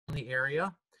the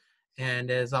area and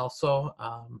is also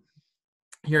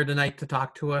here tonight to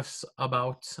talk to us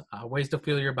about ways to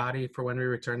fuel your body for when we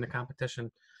return to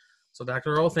competition. So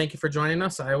Dr. Rowe, thank you for joining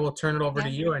us. I will turn it over to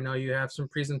you. I know you have some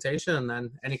presentation and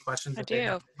then any questions I that they do.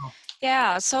 have.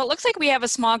 Yeah, so it looks like we have a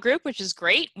small group, which is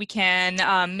great. We can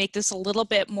make this a little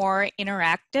bit more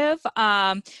interactive.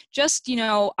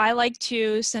 I like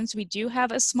to, since we do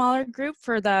have a smaller group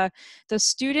for the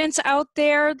students out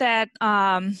there that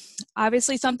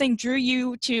obviously something drew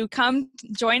you to come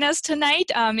join us tonight.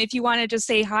 If you want to just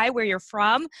say hi, where you're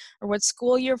from or what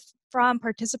school you're from,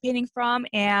 participating from,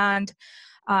 and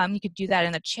you could do that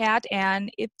in the chat. And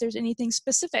if there's anything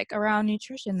specific around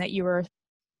nutrition that you were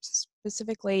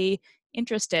specifically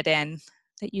interested in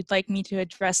that you'd like me to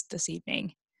address this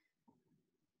evening.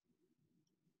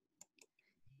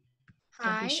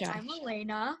 Hi, I'm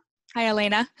Elena. Hi,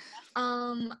 Elena.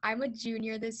 I'm a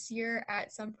junior this year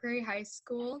at Sun Prairie High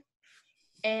School,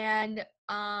 and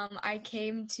I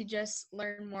came to just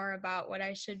learn more about what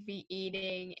I should be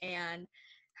eating and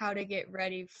how to get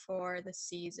ready for the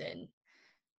season.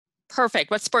 Perfect.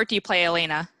 What sport do you play,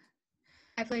 Elena?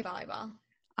 I play volleyball.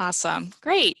 Awesome.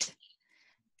 Great.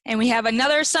 And we have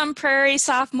another Sun Prairie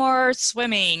sophomore,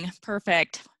 swimming.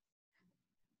 Perfect.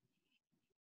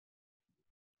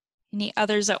 Any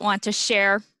others that want to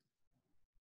share?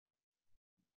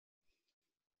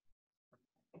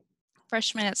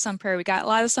 Freshman at Sun Prairie. We got a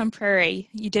lot of Sun Prairie.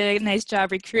 You did a nice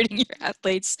job recruiting your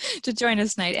athletes to join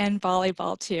us tonight, and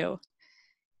volleyball too.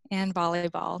 And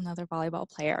volleyball, another volleyball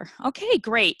player. Okay,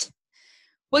 great.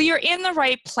 Well, you're in the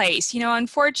right place.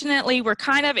 Unfortunately, we're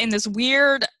kind of in this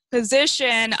weird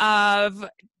position of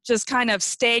just kind of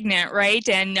stagnant, right?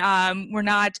 And we're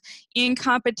not in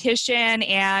competition.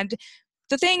 And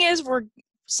the thing is,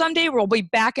 someday we'll be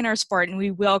back in our sport and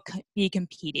we will be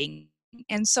competing.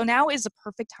 And so now is the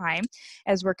perfect time,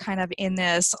 as we're kind of in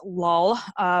this lull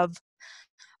of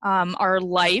our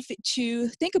life, to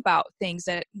think about things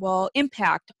that will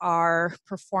impact our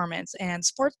performance and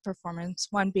sports performance,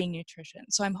 one being nutrition.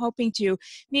 So I'm hoping to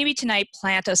maybe tonight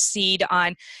plant a seed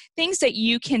on things that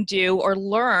you can do or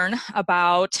learn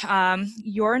about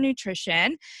your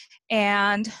nutrition.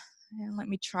 And let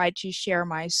me try to share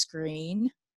my screen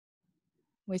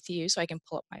with you so I can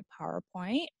pull up my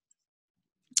PowerPoint.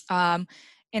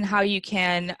 And how you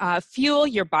can fuel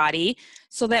your body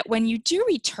so that when you do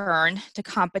return to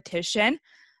competition,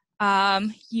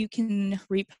 you can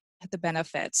reap the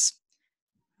benefits.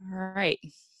 All right.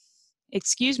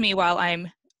 Excuse me while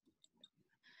I'm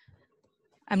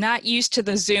not used to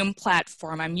the Zoom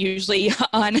platform. I'm usually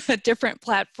on a different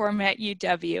platform at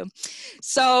UW.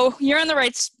 So you're in the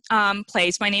right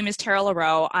place. My name is Tara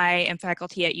LaRoe. I am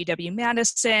faculty at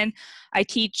UW-Madison. I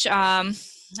teach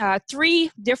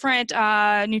 3 different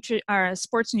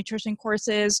sports nutrition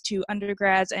courses to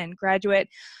undergrads and graduate,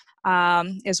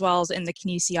 as well as in the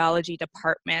kinesiology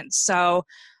department. So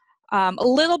a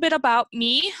little bit about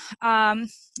me.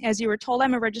 As you were told,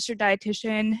 I'm a registered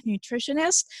dietitian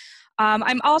nutritionist.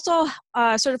 I'm also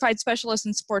a certified specialist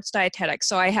in sports dietetics.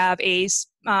 So I have a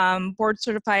board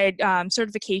certified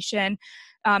certification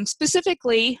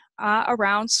specifically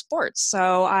around sports.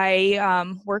 So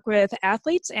I work with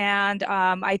athletes, and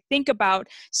I think about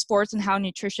sports and how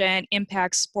nutrition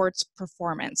impacts sports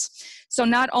performance. So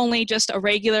not only just a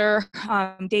regular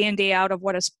day in, day out of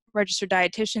what a registered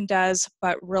dietitian does,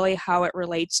 but really how it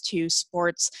relates to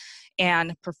sports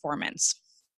and performance.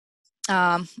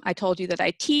 I told you that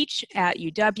I teach at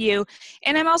UW,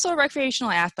 and I'm also a recreational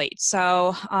athlete.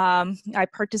 So I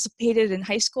participated in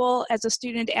high school as a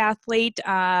student athlete.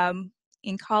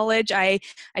 In college, I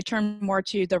turned more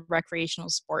to the recreational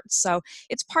sports. So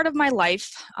it's part of my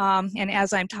life. And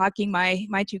as I'm talking,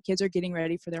 my 2 kids are getting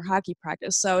ready for their hockey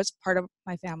practice. So it's part of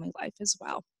my family life as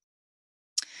well.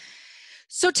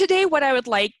 So today what I would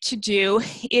like to do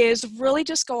is really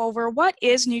just go over what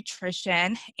is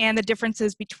nutrition and the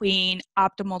differences between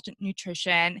optimal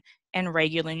nutrition and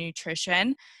regular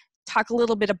nutrition. Talk a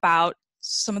little bit about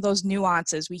some of those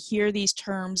nuances. We hear these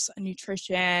terms,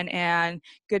 nutrition and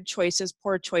good choices,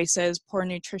 poor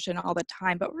nutrition all the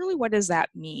time, but really what does that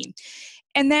mean?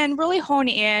 And then really hone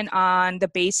in on the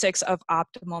basics of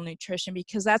optimal nutrition,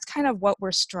 because that's kind of what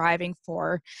we're striving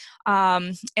for.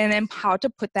 And then how to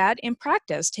put that in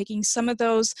practice, taking some of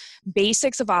those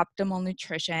basics of optimal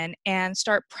nutrition and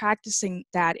start practicing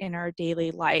that in our daily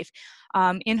life,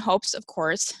 in hopes, of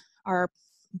course, our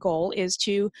goal is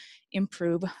to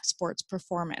improve sports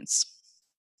performance.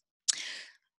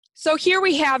 So here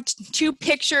we have 2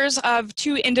 pictures of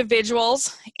 2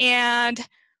 individuals, and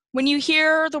when you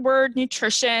hear the word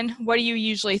nutrition, what do you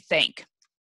usually think?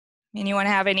 Anyone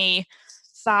have any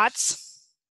thoughts?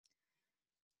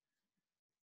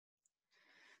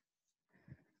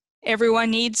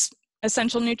 Everyone needs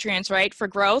essential nutrients, right, for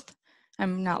growth.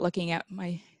 I'm not looking at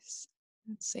my,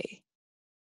 let's see.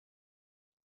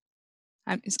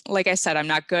 Like I said, I'm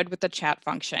not good with the chat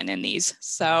function in these.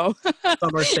 So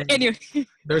Some are saying, anyway.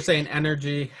 they're saying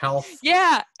energy, health.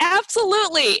 Yeah,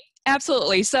 absolutely.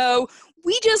 Absolutely. So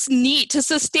we just need to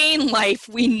sustain life.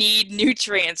 We need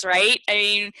nutrients, right? I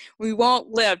mean, we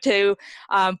won't live for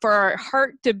our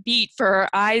heart to beat, for our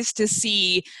eyes to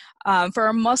see, for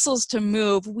our muscles to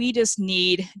move. We just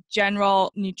need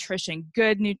general nutrition,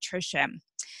 good nutrition.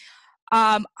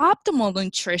 Optimal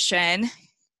nutrition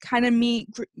kind of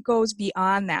goes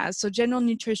beyond that. So general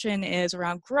nutrition is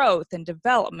around growth and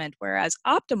development, whereas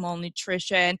optimal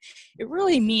nutrition, it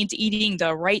really means eating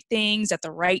the right things at the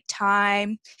right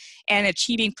time and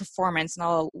achieving performance in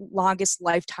the longest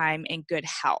lifetime in good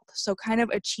health. So kind of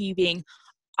achieving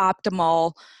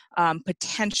optimal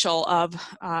potential of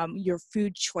your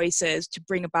food choices to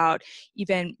bring about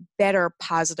even better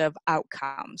positive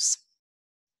outcomes.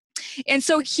 And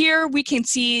so here we can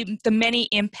see the many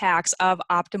impacts of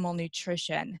optimal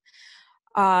nutrition.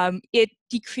 It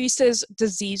decreases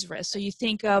disease risk. So you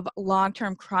think of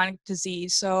long-term chronic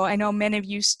disease. So I know many of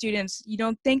you students, you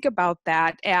don't think about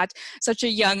that at such a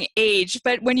young age,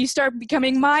 but when you start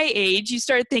becoming my age, you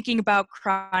start thinking about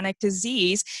chronic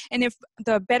disease. And if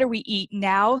the better we eat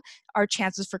now, our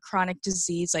chances for chronic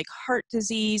disease like heart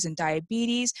disease and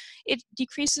diabetes, it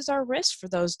decreases our risk for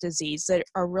those diseases that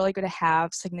are really going to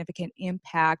have significant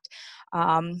impact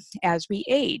as we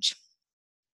age.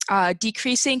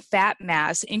 Decreasing fat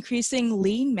mass, increasing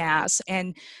lean mass,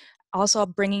 and also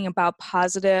bringing about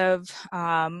positive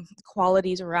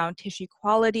qualities around tissue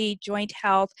quality, joint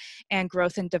health, and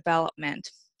growth and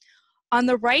development. On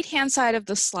the right-hand side of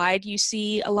the slide, you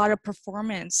see a lot of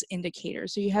performance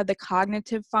indicators. So you have the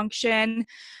cognitive function.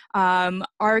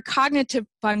 Our cognitive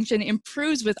function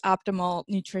improves with optimal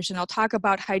nutrition. I'll talk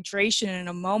about hydration in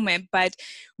a moment, but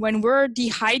when we're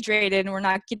dehydrated and we're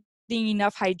not getting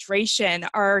enough hydration,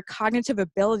 our cognitive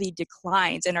ability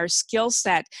declines and our skill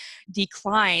set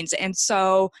declines. And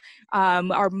so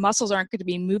our muscles aren't going to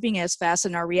be moving as fast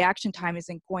and our reaction time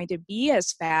isn't going to be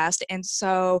as fast. And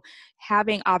so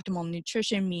having optimal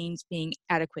nutrition means being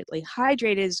adequately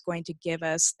hydrated is going to give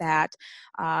us that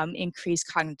increased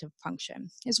cognitive function,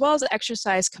 as well as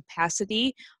exercise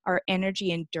capacity, our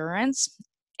energy endurance,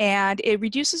 and it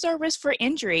reduces our risk for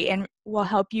injury and will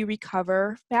help you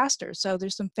recover faster. So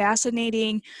there's some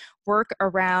fascinating work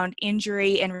around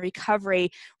injury and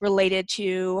recovery related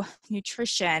to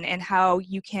nutrition and how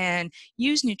you can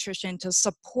use nutrition to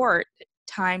support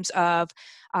times of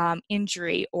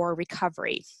injury or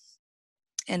recovery.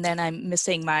 And then I'm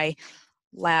missing my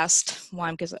last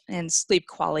one, and sleep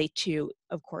quality too,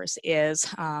 of course, is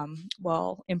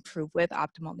will improve with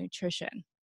optimal nutrition.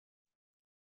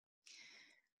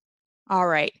 All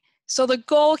right, so the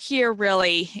goal here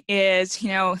really is,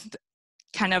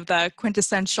 kind of the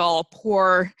quintessential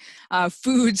poor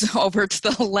foods over to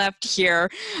the left here,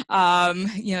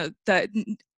 that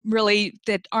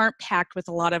aren't packed with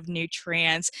a lot of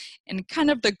nutrients. And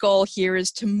kind of the goal here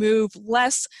is to move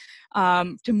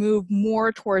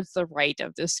more towards the right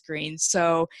of the screen.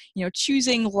 So,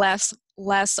 choosing less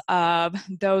of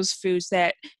those foods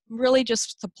that really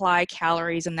just supply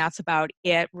calories and that's about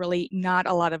it, really not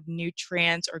a lot of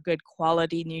nutrients or good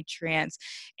quality nutrients,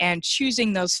 and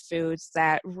choosing those foods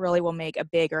that really will make a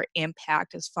bigger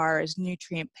impact as far as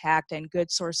nutrient packed and good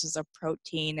sources of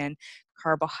protein and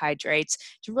carbohydrates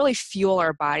to really fuel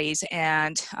our bodies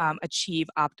and achieve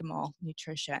optimal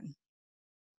nutrition.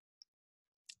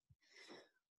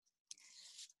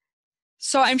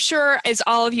 So I'm sure, as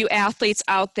all of you athletes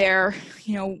out there,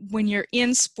 when you're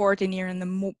in sport and you're in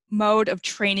the mode of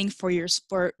training for your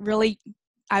sport, really,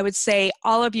 I would say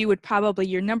all of you would probably,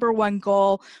 your number one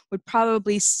goal would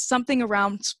probably something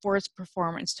around sports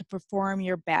performance, to perform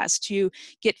your best, to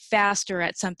get faster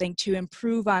at something, to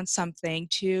improve on something,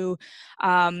 to,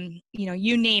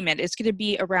 you name it. It's going to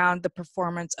be around the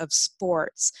performance of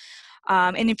sports.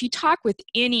 And if you talk with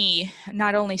any,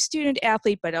 not only student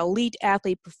athlete, but elite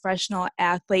athlete, professional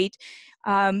athlete,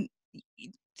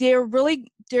 they're going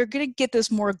to get this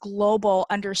more global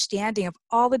understanding of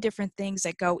all the different things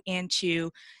that go into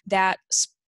that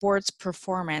sports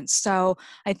performance. So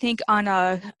I think on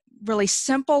a really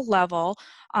simple level,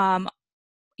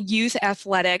 youth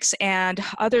athletics and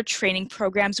other training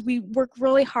programs, we work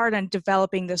really hard on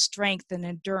developing the strength and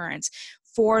endurance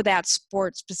for that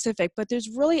sport specific, but there's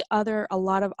really a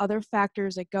lot of other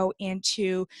factors that go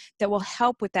into that will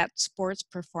help with that sports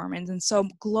performance. And so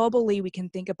globally, we can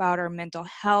think about our mental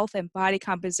health and body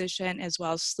composition, as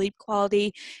well as sleep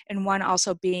quality, and one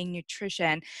also being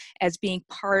nutrition, as being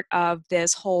part of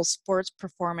this whole sports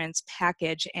performance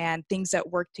package and things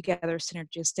that work together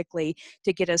synergistically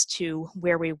to get us to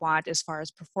where we want as far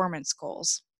as performance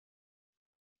goals.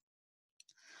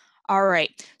 All right,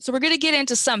 so we're going to get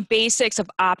into some basics of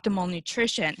optimal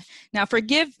nutrition. Now,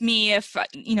 forgive me if,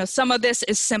 some of this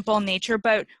is simple in nature,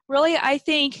 but really I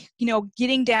think,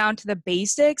 getting down to the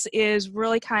basics is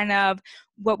really kind of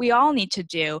what we all need to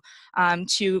do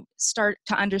to start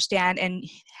to understand and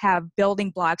have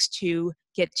building blocks to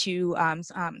get to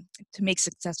make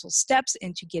successful steps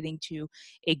into getting to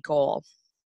a goal.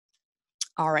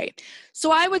 All right,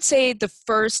 so I would say the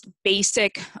first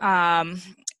basic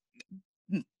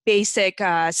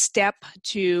step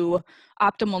to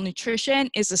optimal nutrition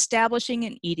is establishing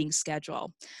an eating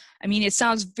schedule. I mean, it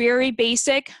sounds very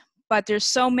basic, but there's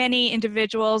so many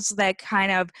individuals that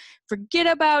kind of forget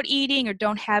about eating or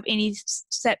don't have any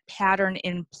set pattern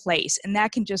in place, and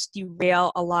that can just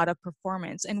derail a lot of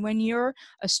performance. And when you're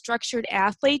a structured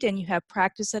athlete and you have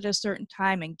practice at a certain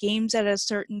time and games at a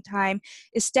certain time,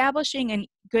 establishing a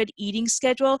good eating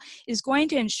schedule is going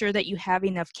to ensure that you have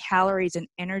enough calories and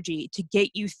energy to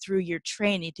get you through your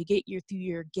training, to get you through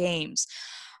your games.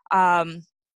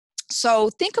 So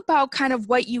think about kind of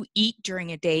what you eat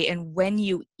during a day and when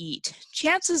you eat.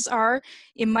 Chances are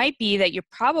it might be that you're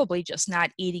probably just not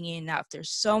eating enough. There's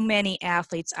so many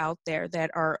athletes out there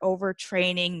that are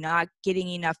overtraining, not getting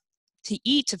enough to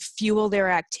eat to fuel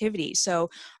their activity. So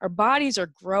our bodies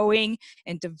are growing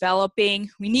and developing.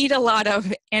 We need a lot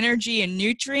of energy and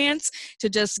nutrients to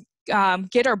just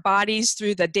get our bodies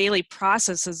through the daily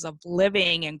processes of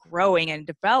living and growing and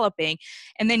developing.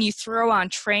 And then you throw on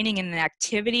training and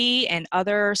activity and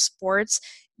other sports,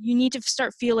 you need to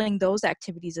start feeling those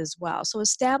activities as well. So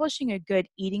establishing a good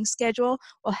eating schedule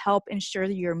will help ensure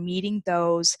that you're meeting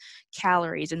those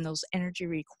calories and those energy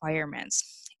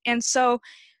requirements. And so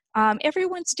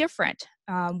everyone's different.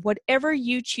 Whatever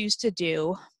you choose to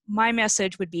do, my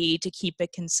message would be to keep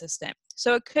it consistent.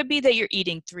 So it could be that you're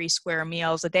eating 3 square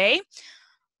meals a day.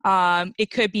 It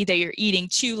could be that you're eating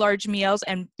 2 large meals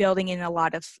and building in a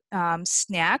lot of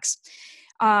snacks.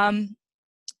 And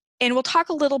we'll talk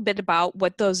a little bit about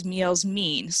what those meals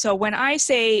mean. So when I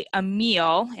say a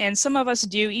meal, and some of us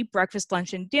do eat breakfast,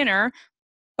 lunch, and dinner,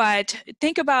 but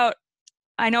think about,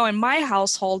 I know in my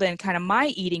household and kind of my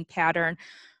eating pattern,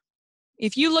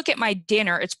 if you look at my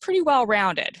dinner, it's pretty well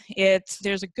rounded.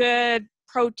 There's a good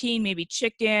protein, maybe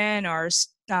chicken or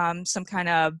some kind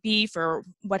of beef or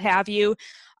what have you.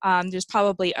 There's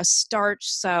probably a starch,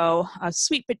 so a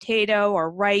sweet potato or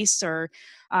rice or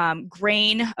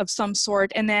grain of some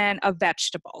sort, and then a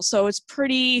vegetable. So it's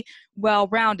pretty well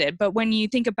rounded. But when you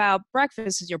think about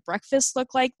breakfast, does your breakfast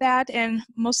look like that? And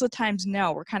most of the times,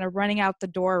 no. We're kind of running out the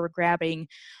door, we're grabbing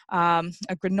a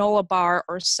granola bar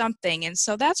or something. And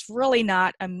so that's really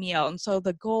not a meal. And so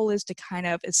the goal is to kind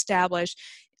of establish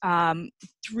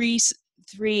three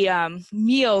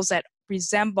meals that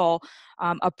resemble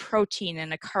a protein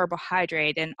and a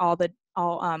carbohydrate and all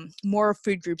more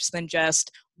food groups than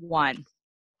just one.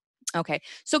 Okay,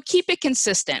 so keep it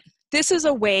consistent. This is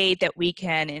a way that we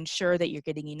can ensure that you're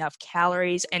getting enough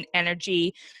calories and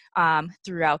energy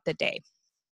throughout the day.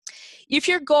 If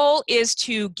your goal is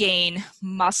to gain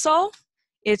muscle,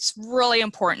 it's really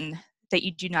important that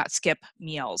you do not skip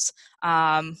meals.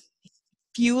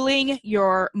 Fueling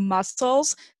your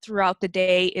muscles throughout the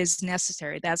day is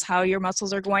necessary. That's how your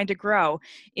muscles are going to grow,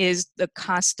 is the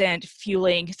constant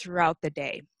fueling throughout the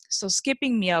day. So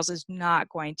skipping meals is not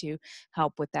going to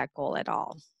help with that goal at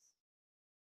all.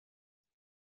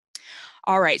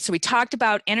 All right, so we talked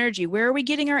about energy. Where are we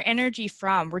getting our energy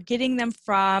from? We're getting them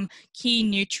from key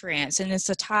nutrients, and it's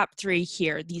the top 3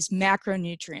 here, these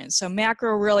macronutrients. So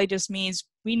macro really just means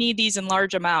we need these in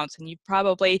large amounts, and you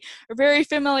probably are very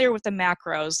familiar with the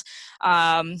macros,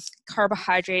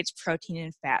 carbohydrates, protein,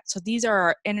 and fat. So these are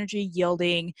our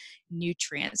energy-yielding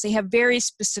nutrients. They have very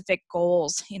specific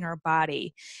goals in our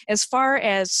body. As far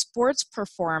as sports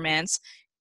performance,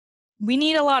 we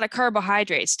need a lot of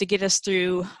carbohydrates to get us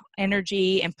through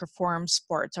energy and perform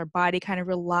sports. Our body kind of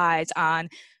relies on,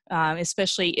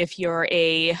 especially if you're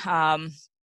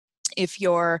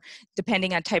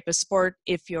depending on type of sport,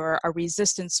 if you're a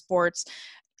resistance sports,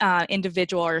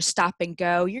 individual or stop and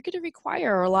go, you're going to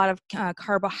require a lot of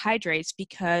carbohydrates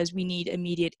because we need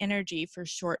immediate energy for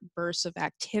short bursts of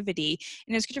activity,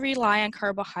 and it's going to rely on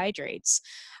carbohydrates.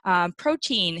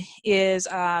 Protein is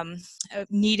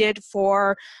needed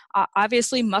for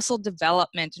obviously muscle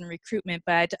development and recruitment,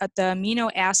 but the amino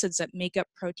acids that make up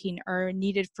protein are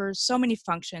needed for so many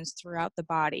functions throughout the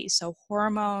body. So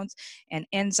hormones and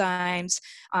enzymes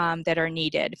that are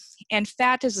needed. And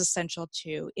fat is essential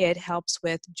too. It helps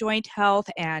with joint health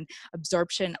and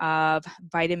absorption of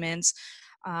vitamins,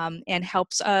 and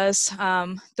helps us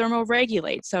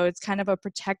thermoregulate. So it's kind of a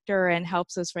protector and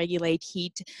helps us regulate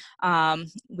heat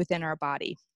within our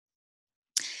body.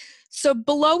 So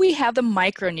below we have the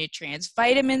micronutrients,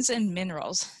 vitamins and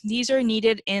minerals. These are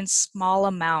needed in small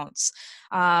amounts.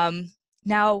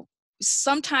 Now,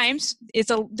 sometimes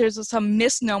there's some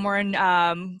misnomer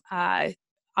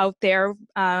out there.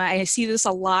 I see this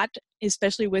a lot,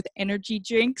 especially with energy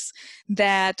drinks,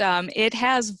 that it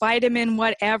has vitamin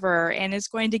whatever and it's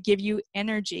going to give you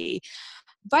energy.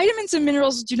 Vitamins and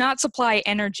minerals do not supply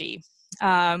energy.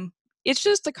 It's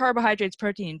just the carbohydrates,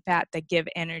 protein, and fat that give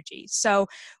energy. So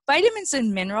vitamins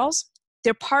and minerals,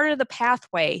 they're part of the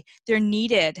pathway. They're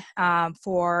needed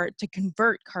to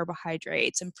convert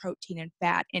carbohydrates and protein and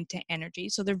fat into energy.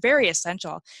 So they're very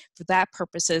essential for that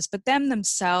purposes, but them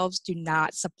themselves do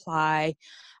not supply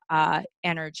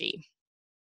energy.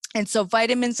 And so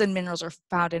vitamins and minerals are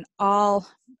found in all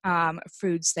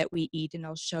foods that we eat, and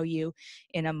I'll show you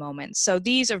in a moment. So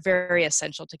these are very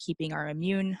essential to keeping our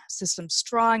immune system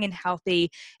strong and healthy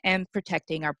and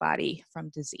protecting our body from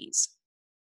disease.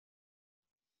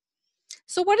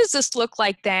 So what does this look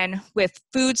like then with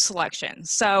food selection?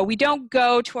 So we don't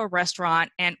go to a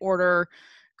restaurant and order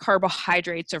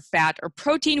carbohydrates or fat or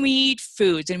protein. We eat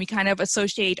foods, and we kind of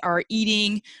associate our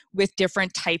eating with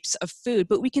different types of food,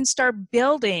 but we can start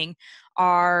building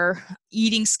our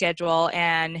eating schedule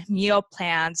and meal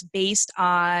plans based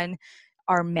on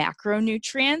our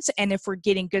macronutrients, and if we're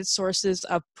getting good sources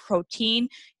of protein,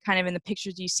 kind of in the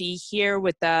pictures you see here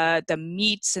with the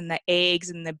meats and the eggs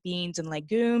and the beans and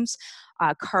legumes,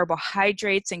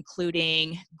 carbohydrates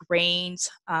including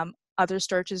grains, other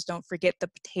starches, don't forget the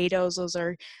potatoes. Those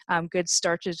are good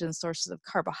starches and sources of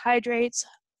carbohydrates,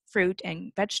 fruit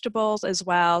and vegetables, as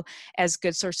well as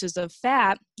good sources of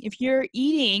fat. If you're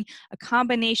eating a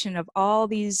combination of all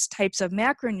these types of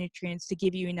macronutrients to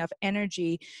give you enough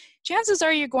energy, chances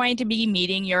are you're going to be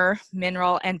meeting your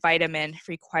mineral and vitamin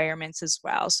requirements as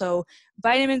well. So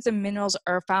vitamins and minerals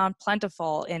are found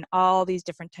plentiful in all these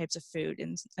different types of food.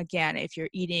 And again, if you're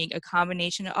eating a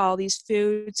combination of all these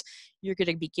foods, you're going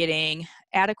to be getting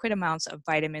adequate amounts of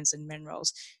vitamins and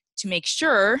minerals to make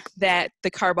sure that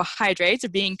the carbohydrates are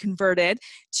being converted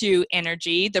to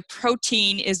energy, the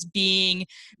protein is being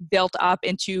built up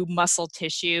into muscle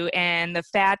tissue, and the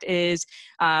fat is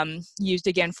used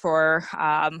again for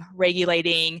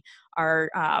regulating our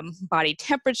body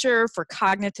temperature, for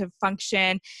cognitive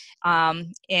function,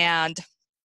 and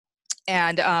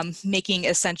making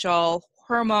essential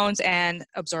hormones and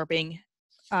absorbing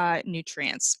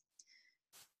nutrients.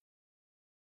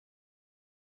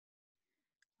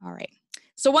 All right,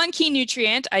 so one key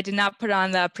nutrient I did not put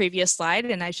on the previous slide,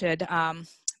 and I should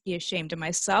be ashamed of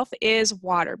myself, is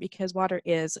water, because water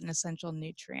is an essential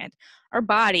nutrient. Our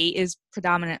body is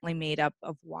predominantly made up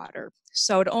of water.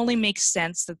 So it only makes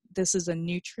sense that this is a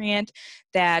nutrient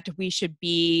that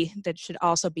should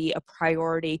also be a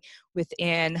priority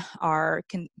within our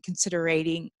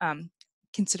consideration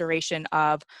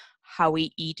of how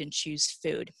we eat and choose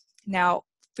food. Now,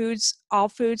 all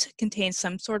foods contain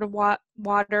some sort of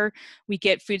water. We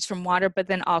get foods from water, but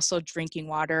then also drinking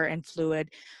water and fluid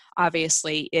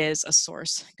obviously is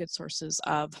good sources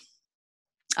of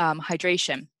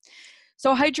hydration.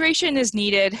 So hydration is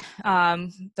needed,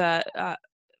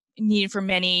 needed for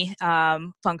many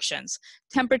functions.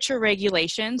 Temperature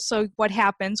regulation, so what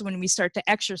happens when we start to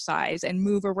exercise and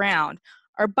move around?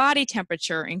 Our body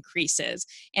temperature increases,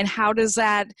 and how do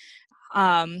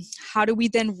we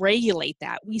then regulate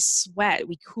that? We sweat,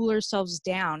 we cool ourselves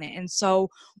down. And so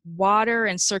water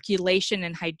and circulation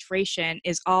and hydration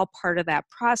is all part of that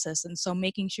process. And so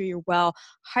making sure you're well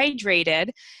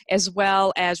hydrated as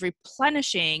well as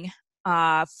replenishing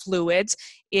fluids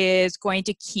is going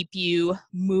to keep you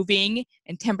moving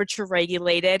and temperature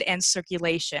regulated and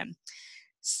circulation.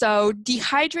 So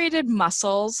dehydrated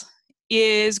muscles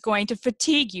is going to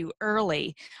fatigue you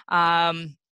early.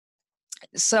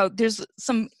 So there's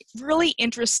some really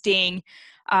interesting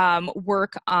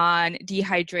work on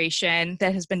dehydration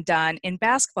that has been done in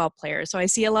basketball players. So I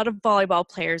see a lot of volleyball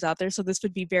players out there, so this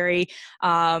would be very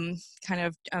kind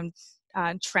of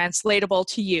translatable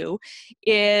to you,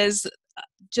 is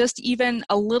just even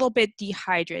a little bit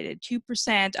dehydrated.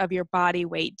 2% of your body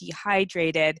weight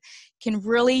dehydrated can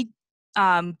really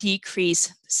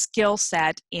decrease skill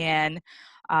set in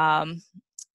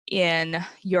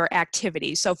your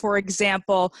activity. So for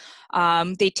example,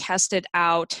 they tested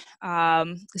out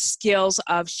the skills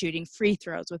of shooting free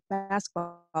throws with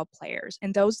basketball players,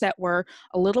 and those that were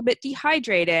a little bit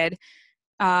dehydrated,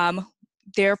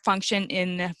 their function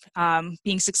in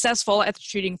being successful at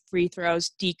shooting free throws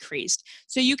decreased.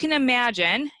 So you can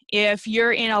imagine if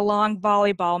you're in a long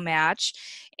volleyball match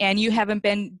and you haven't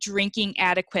been drinking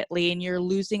adequately and you're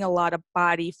losing a lot of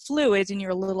body fluids and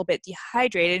you're a little bit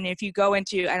dehydrated, and if you go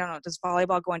into, I don't know, does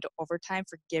volleyball go into overtime?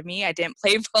 Forgive me, I didn't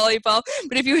play volleyball,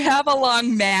 but if you have a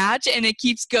long match and it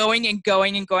keeps going and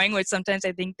going and going, which sometimes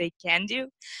I think they can do,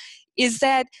 is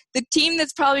that the team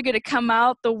that's probably going to come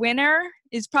out the winner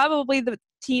is probably the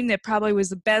team that probably was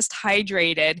the best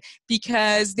hydrated,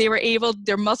 because they were able,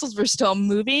 their muscles were still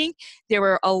moving, they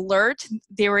were alert,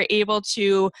 they were able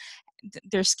to,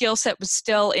 their skill set was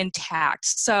still intact.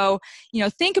 So,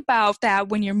 think about that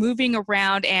when you're moving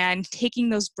around and taking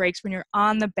those breaks, when you're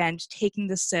on the bench, taking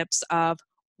the sips of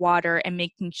water and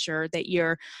making sure that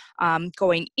you're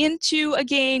going into a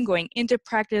game, going into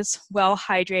practice well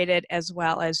hydrated, as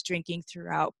well as drinking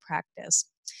throughout practice.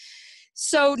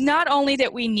 So not only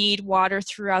that we need water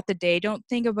throughout the day, don't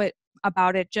think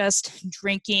about it just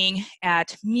drinking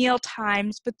at meal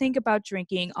times, but think about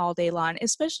drinking all day long,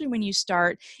 especially when you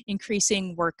start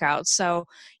increasing workouts. So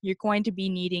you're going to be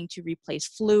needing to replace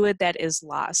fluid that is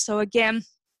lost. So again,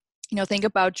 think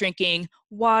about drinking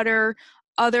water,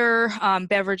 other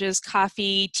beverages,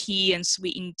 coffee, tea, and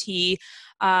sweetened tea.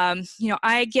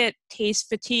 I get taste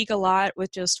fatigue a lot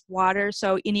with just water,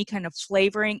 so any kind of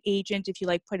flavoring agent, if you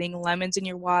like putting lemons in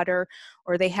your water,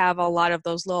 or they have a lot of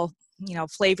those little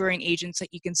flavoring agents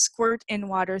that you can squirt in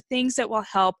water, things that will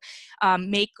help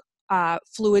make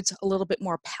fluids a little bit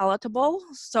more palatable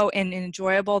and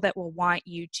enjoyable, that will want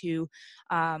you to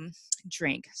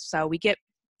drink. So we get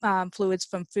fluids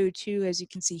from food too, as you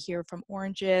can see here, from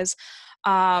oranges.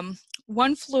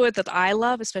 One fluid that I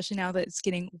love, especially now that it's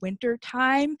getting winter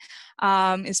time,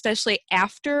 especially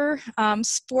after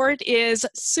sport, is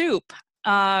soup.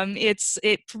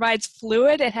 It provides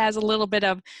fluid. It has a little bit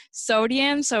of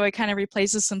sodium, so it kind of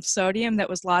replaces some sodium that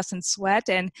was lost in sweat.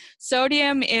 And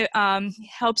sodium, it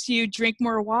helps you drink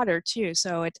more water too,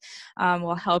 so it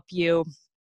will help you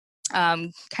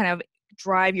kind of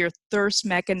drive your thirst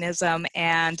mechanism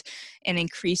and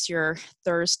increase your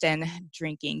thirst and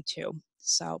drinking too.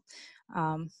 So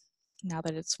now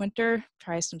that it's winter,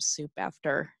 try some soup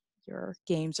after your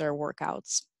games or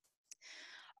workouts.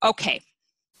 Okay.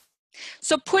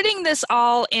 So putting this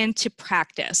all into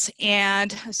practice,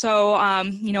 and so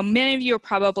many of you are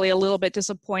probably a little bit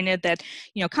disappointed that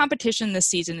competition this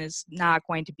season is not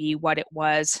going to be what it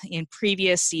was in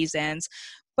previous seasons.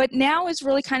 But now is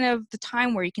really kind of the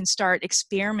time where you can start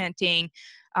experimenting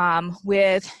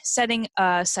with setting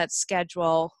a set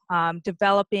schedule,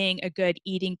 developing a good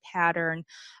eating pattern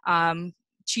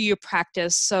to your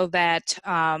practice, so that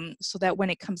when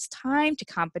it comes time to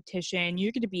competition,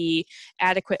 you're going to be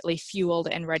adequately fueled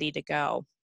and ready to go.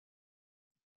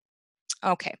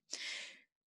 Okay.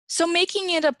 So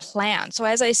making it a plan. So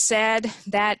as I said,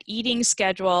 that eating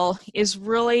schedule is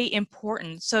really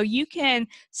important. So you can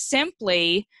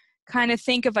simply kind of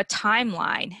think of a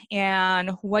timeline and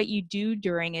what you do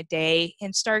during a day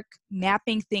and start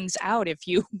mapping things out if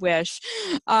you wish.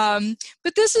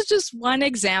 But this is just one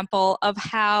example of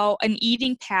how an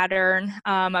eating pattern,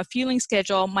 a fueling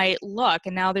schedule might look.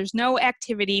 And now there's no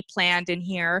activity planned in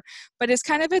here, but it's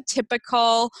kind of a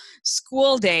typical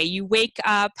school day. You wake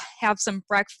up, have some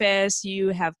breakfast, you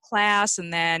have class,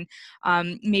 and then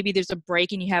maybe there's a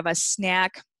break and you have a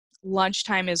snack.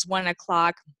 Lunchtime is 1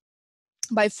 o'clock.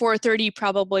 By 4:30, you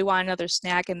probably want another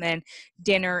snack, and then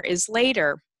dinner is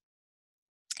later.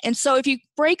 And so if you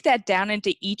break that down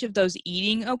into each of those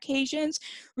eating occasions,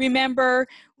 remember,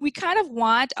 we kind of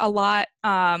want a lot,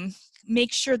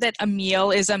 make sure that a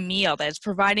meal is a meal, that it's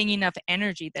providing enough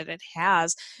energy, that it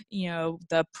has,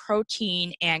 the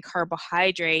protein and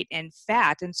carbohydrate and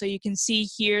fat. And so you can see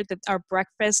here that our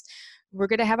breakfast, we're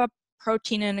going to have a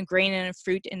protein and a grain and a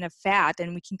fruit and a fat,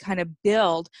 and we can kind of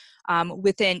build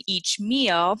within each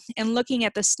meal. And looking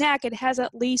at the snack, it has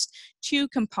at least 2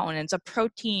 components, a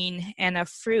protein and a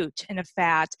fruit and a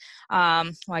fat.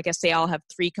 Well, I guess they all have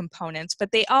 3 components,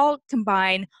 but they all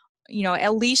combine,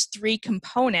 at least 3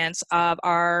 components of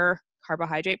our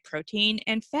carbohydrate, protein,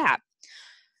 and fat.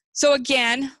 So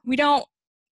again, we don't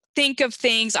think of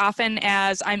things often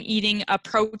as I'm eating a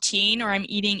protein or I'm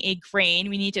eating a grain.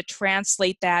 We need to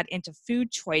translate that into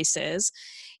food choices.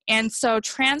 And so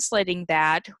translating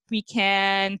that, we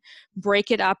can break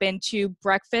it up into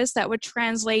breakfast. That would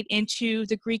translate into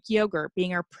the Greek yogurt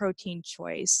being our protein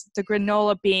choice, the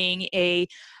granola being a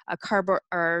carb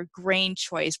or grain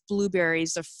choice,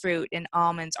 blueberries, the fruit, and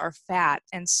almonds are fat,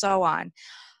 and so on.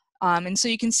 And so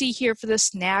you can see here for the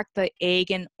snack, the egg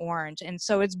and orange. And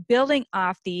so it's building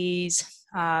off these,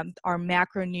 our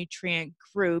macronutrient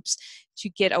groups to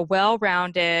get a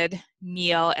well-rounded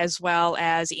meal as well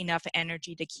as enough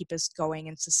energy to keep us going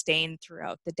and sustained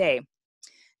throughout the day.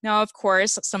 Now, of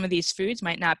course, some of these foods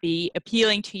might not be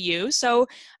appealing to you. So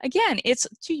again, it's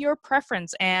to your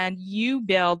preference and you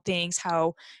build things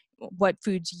what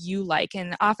foods you like.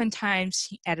 And oftentimes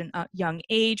at a young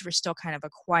age, we're still kind of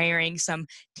acquiring some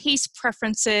taste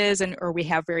preferences or we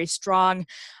have very strong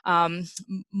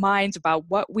minds about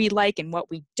what we like and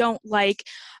what we don't like.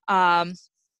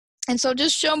 And so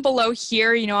just shown below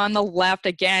here, on the left,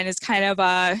 again, is kind of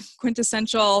a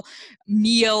quintessential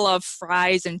meal of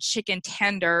fries and chicken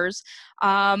tenders.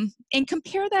 And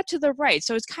compare that to the right.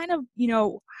 So it's kind of,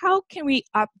 how can we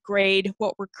upgrade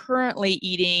what we're currently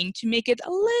eating to make it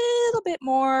a little bit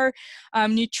more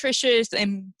nutritious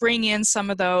and bring in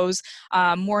some of those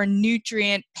more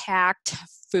nutrient-packed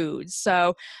foods.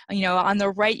 So, on the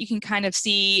right, you can kind of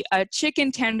see a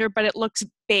chicken tender, but it looks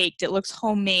baked, it looks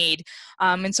homemade.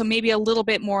 And so maybe a little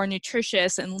bit more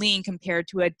nutritious and lean compared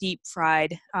to a deep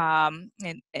fried and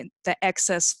the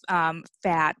excess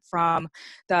fat from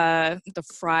the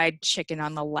fried chicken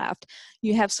on the left.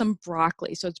 You have some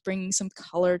broccoli, so it's bringing some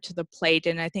color to the plate,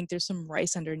 and I think there's some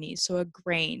rice underneath, so a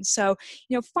grain. So,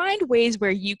 find ways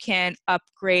where you can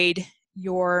upgrade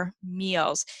your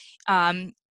meals.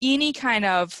 Any kind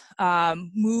of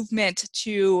movement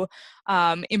to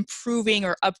improving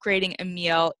or upgrading a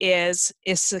meal is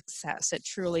success. It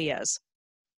truly is.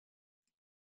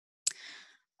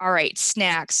 All right,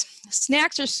 snacks.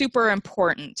 Snacks are super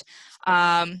important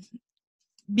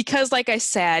because, like I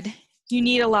said, you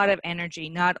need a lot of energy,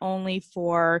 not only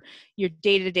for your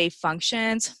day-to-day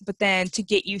functions, but then to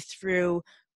get you through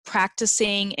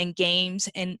practicing and games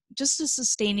and just the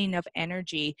sustaining of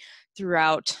energy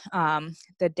throughout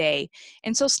the day.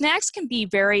 And so snacks can be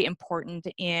very important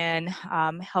in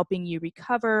helping you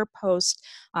recover post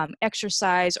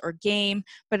exercise or game,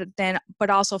 but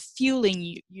also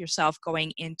fueling yourself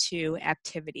going into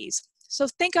activities. So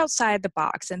think outside the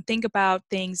box and think about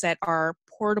things that are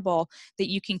portable that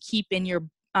you can keep in your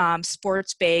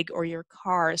sports bag or your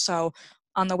car. So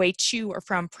on the way to or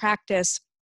from practice,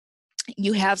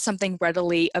 you have something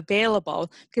readily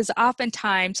available, because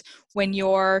oftentimes when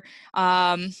you're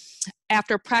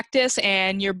after practice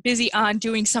and you're busy on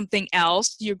doing something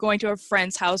else, you're going to a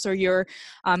friend's house or you're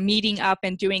meeting up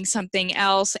and doing something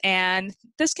else, and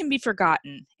this can be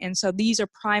forgotten. And so these are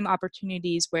prime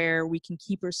opportunities where we can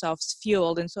keep ourselves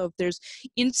fueled. And so if there's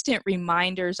instant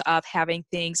reminders of having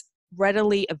things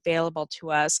readily available to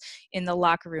us in the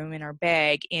locker room, in our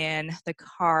bag, in the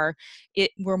car,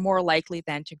 we're more likely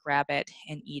then to grab it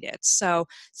and eat it. So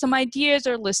some ideas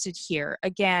are listed here.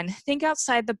 Again, think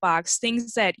outside the box,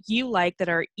 things that you like that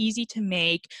are easy to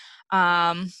make.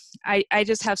 I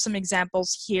just have some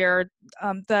examples here.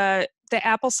 The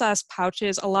applesauce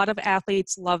pouches, a lot of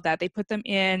athletes love that. They put them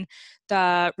in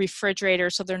the refrigerator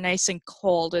so they're nice and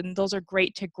cold, and those are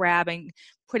great to grab and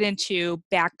put into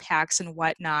backpacks and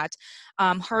whatnot.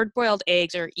 Hard-boiled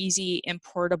eggs are easy and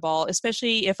portable,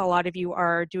 especially if a lot of you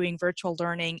are doing virtual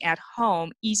learning at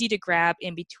home, easy to grab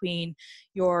in between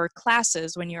your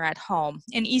classes when you're at home,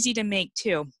 and easy to make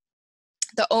too.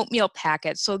 The oatmeal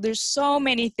packet. So there's so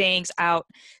many things out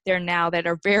there now that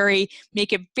are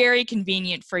make it very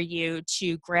convenient for you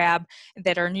to grab,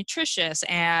 that are nutritious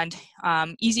and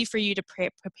easy for you to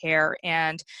prepare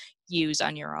and use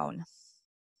on your own.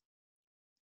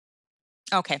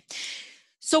 Okay.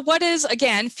 So what is,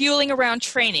 again, fueling around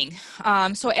training?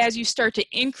 So as you start to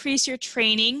increase your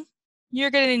training,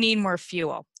 you're going to need more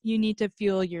fuel. You need to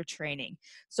fuel your training.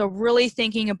 So really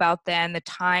thinking about then the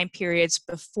time periods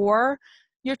before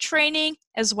your training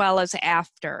as well as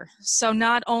after. So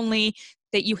not only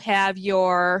that you have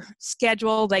your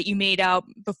schedule that you made out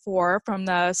before from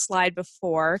the slide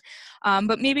before,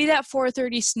 but maybe that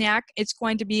 4:30 snack, it's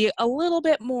going to be a little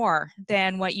bit more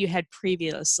than what you had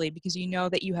previously, because you know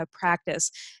that you have practice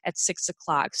at 6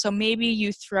 o'clock. So maybe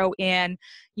you throw in,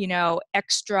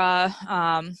 extra,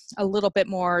 a little bit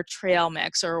more trail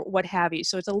mix or what have you.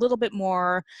 So it's a little bit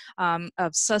more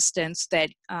of sustenance that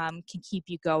can keep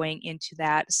you going into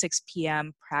that 6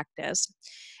 p.m. practice.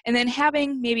 And then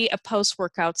having maybe a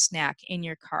post-workout snack in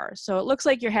your car. So it looks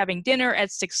like you're having dinner at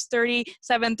 6:30,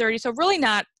 7:30, so really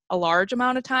not a large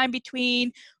amount of time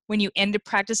between when you end a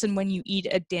practice and when you eat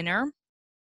a dinner.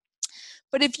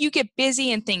 But if you get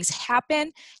busy and things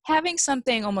happen, having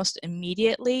something almost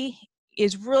immediately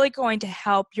is really going to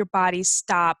help your body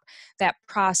stop that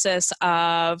process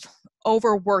of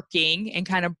overworking and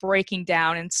kind of breaking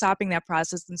down and stopping that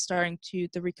process and starting to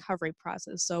the recovery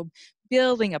process. So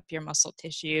building up your muscle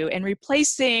tissue and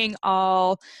replacing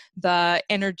all the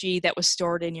energy that was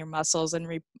stored in your muscles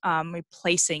and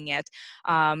replacing it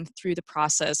through the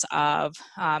process of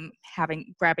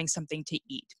grabbing something to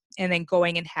eat. And then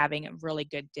going and having a really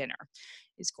good dinner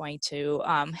is going to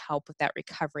help with that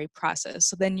recovery process.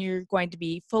 So then you're going to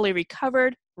be fully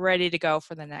recovered, ready to go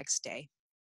for the next day.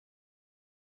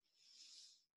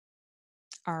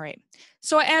 All right.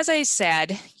 So as I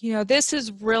said, this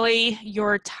is really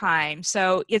your time.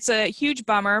 So it's a huge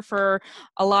bummer for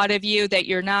a lot of you that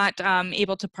you're not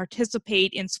able to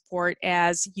participate in sport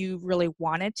as you really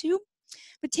wanted to.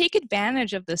 But take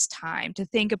advantage of this time to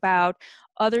think about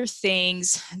other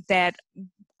things that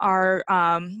are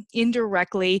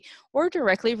indirectly or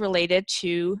directly related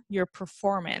to your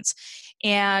performance.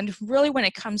 And really when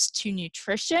it comes to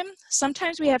nutrition,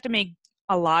 sometimes we have to make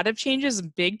a lot of changes,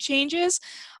 big changes,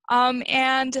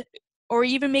 or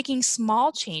even making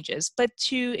small changes, but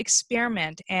to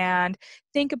experiment and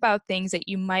think about things that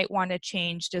you might want to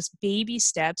change, just baby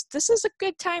steps. This is a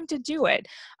good time to do it.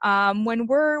 When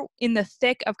we're in the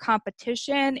thick of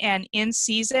competition and in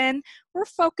season, we're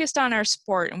focused on our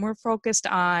sport and we're focused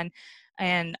on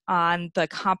the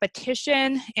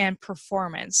competition and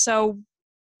performance. So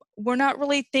we're not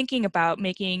really thinking about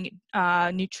making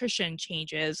nutrition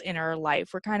changes in our life.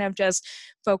 We're kind of just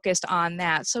focused on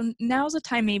that. So now's the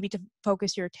time maybe to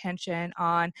focus your attention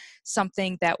on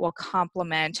something that will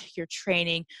complement your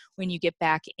training when you get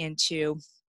back into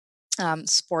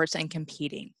sports and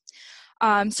competing.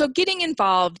 So getting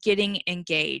involved, getting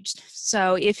engaged.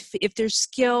 So if there's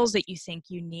skills that you think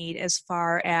you need as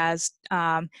far as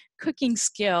cooking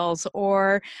skills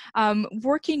or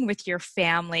working with your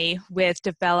family with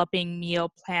developing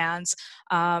meal plans,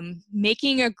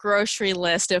 making a grocery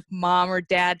list if mom or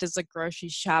dad does the grocery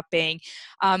shopping,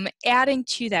 adding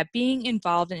to that, being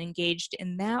involved and engaged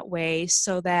in that way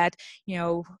so that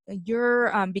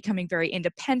you're becoming very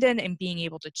independent and being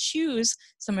able to choose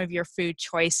some of your food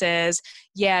choices.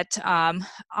 Yet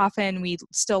often we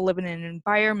still live in an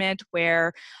environment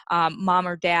where mom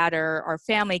or dad or our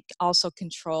family also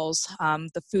controls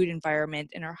the food environment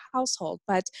in our household.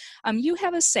 But you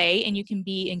have a say and you can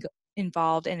be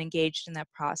involved and engaged in that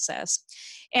process.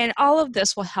 And all of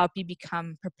this will help you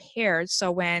become prepared. So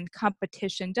when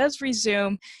competition does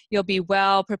resume, you'll be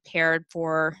well prepared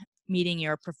for meeting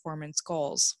your performance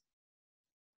goals.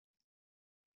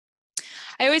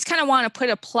 I always kind of want to put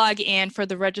a plug in for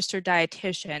the registered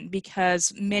dietitian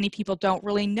because many people don't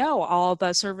really know all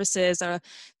the services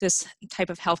this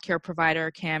type of healthcare provider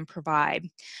can provide.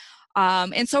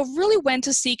 And so really when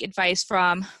to seek advice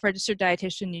from registered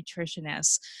dietitian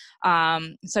nutritionists,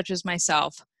 such as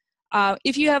myself.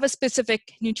 If you have a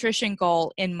specific nutrition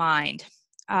goal in mind,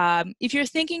 if you're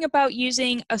thinking about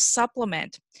using a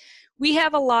supplement, we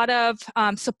have a lot of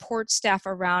support staff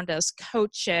around us,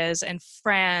 coaches and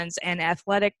friends and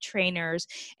athletic trainers,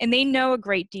 and they know a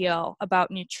great deal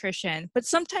about nutrition, but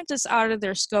sometimes it's out of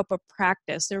their scope of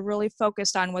practice. They're really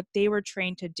focused on what they were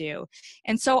trained to do.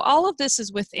 And so all of this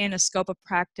is within a scope of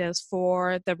practice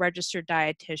for the registered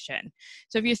dietitian.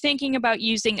 So if you're thinking about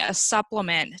using a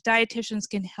supplement, dietitians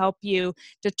can help you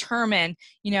determine,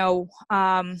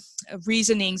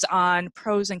 reasonings on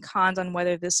pros and cons on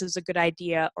whether this is a good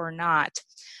idea or not.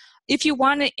 If you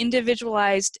want an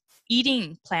individualized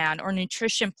eating plan or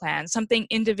nutrition plan, something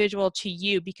individual to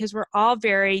you, because we're all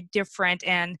very different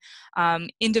and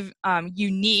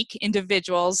unique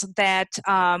individuals that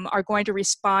are going to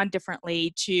respond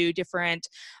differently to different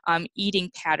eating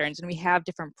patterns, and we have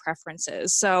different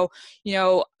preferences. So,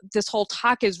 this whole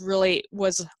talk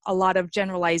was a lot of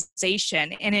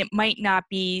generalization, and it might not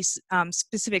be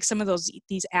specific. Some of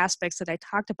these aspects that I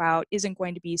talked about isn't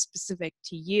going to be specific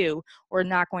to you or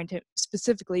not going to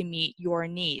specifically meet your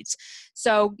needs.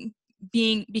 So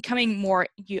becoming more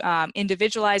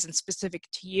individualized and specific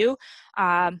to you,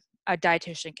 a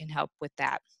dietitian can help with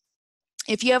that.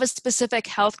 If you have a specific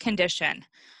health condition,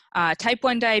 type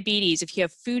 1 diabetes, if you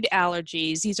have food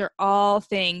allergies, these are all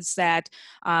things that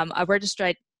a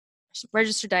registered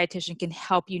registered dietitian can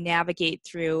help you navigate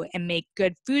through and make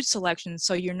good food selections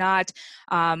so you're not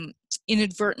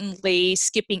inadvertently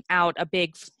skipping out a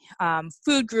big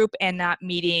food group and not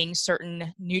meeting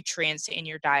certain nutrients in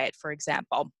your diet, for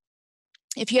example.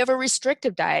 If you have a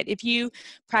restrictive diet, if you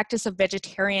practice a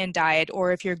vegetarian diet,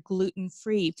 or if you're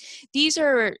gluten-free, these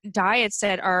are diets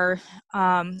that are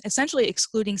essentially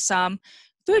excluding some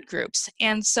food groups.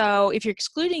 And so if you're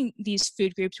excluding these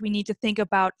food groups, we need to think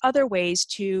about other ways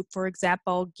to, for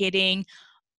example, getting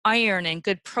iron and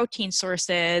good protein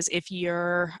sources if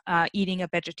you're eating a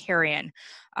vegetarian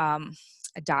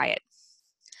diet.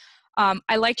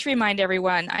 I like to remind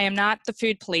everyone, I am not the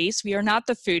food police. We are not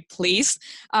the food police.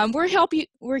 We're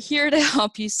here to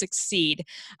help you succeed.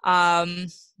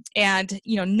 And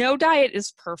no diet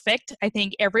is perfect. I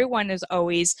think everyone is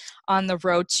always on the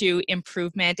road to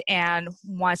improvement and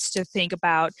wants to think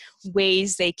about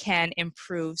ways they can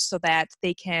improve so that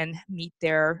they can meet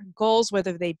their goals,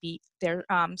 whether they be their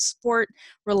sport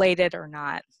related or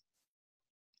not.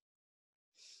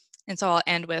 And so I'll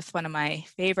end with one of my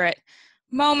favorite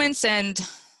moments and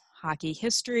hockey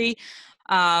history.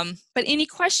 But any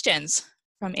questions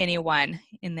from anyone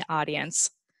in the audience?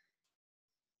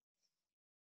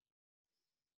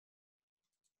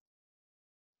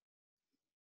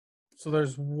 So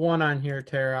there's one on here,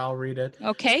 Tara. I'll read it.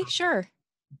 Okay, sure.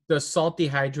 Does salt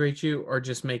dehydrate you or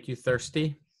just make you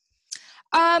thirsty?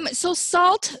 So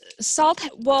salt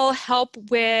will help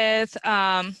with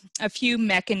a few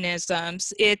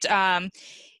mechanisms. It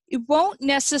won't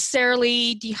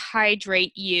necessarily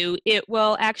dehydrate you. It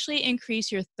will actually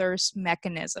increase your thirst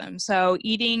mechanism. So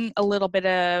eating a little bit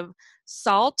of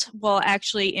salt will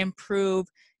actually improve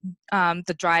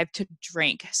the drive to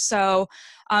drink. So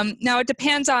now it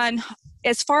depends on,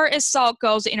 as far as salt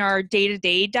goes in our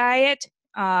day-to-day diet,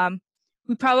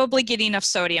 we probably get enough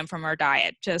sodium from our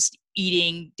diet, just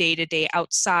eating day-to-day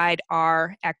outside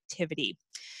our activity.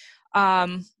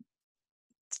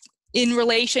 In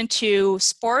relation to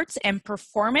sports and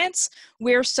performance,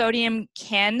 where sodium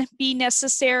can be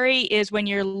necessary is when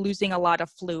you're losing a lot of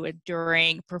fluid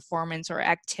during performance or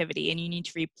activity and you need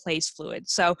to replace fluid.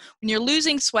 So when you're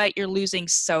losing sweat, you're losing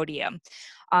sodium.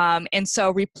 And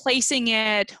so replacing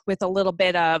it with a little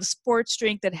bit of sports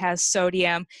drink that has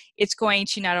sodium, it's going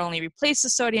to not only replace the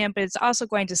sodium, but it's also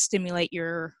going to stimulate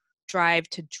your drive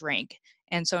to drink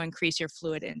and so increase your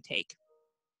fluid intake.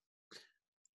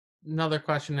 Another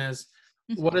question is,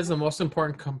 what is the most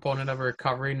important component of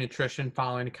recovery nutrition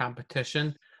following a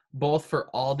competition, both for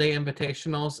all-day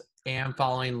invitationals and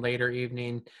following later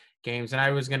evening games? And I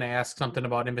was going to ask something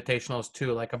about invitationals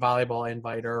too, like a volleyball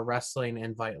invite or a wrestling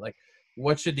invite. Like,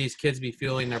 what should these kids be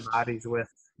fueling their bodies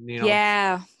with?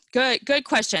 Yeah, good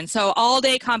question. So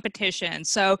all-day competition.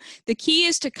 So the key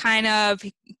is to kind of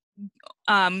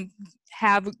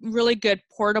have really good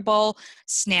portable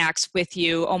snacks with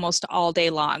you almost all day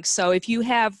long. So if you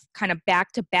have kind of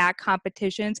back-to-back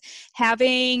competitions,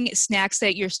 having snacks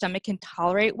that your stomach can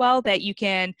tolerate well, that you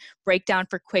can break down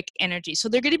for quick energy. So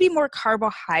they're going to be more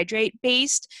carbohydrate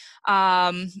based.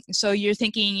 So you're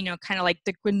thinking, kind of like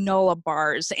the granola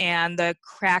bars and the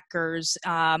crackers,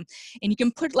 and you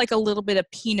can put like a little bit of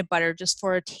peanut butter just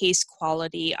for a taste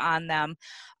quality on them.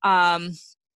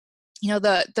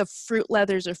 The fruit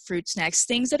leathers or fruit snacks,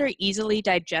 things that are easily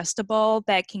digestible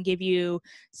that can give you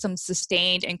some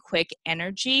sustained and quick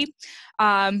energy.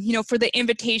 For the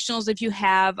invitationals, if you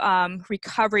have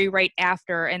recovery right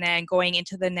after and then going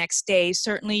into the next day,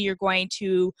 certainly you're going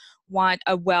to want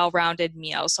a well-rounded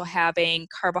meal, so having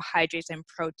carbohydrates and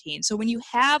protein. So when you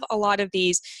have a lot of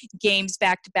these games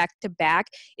back to back to back,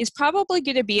 it's probably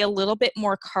going to be a little bit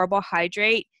more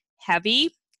carbohydrate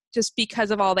heavy, just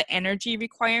because of all the energy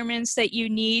requirements that you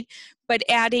need, but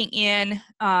adding in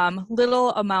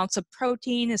little amounts of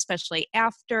protein, especially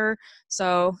after.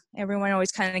 So everyone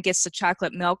always kind of gets the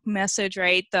chocolate milk message,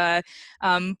 right? But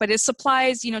it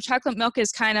supplies, chocolate milk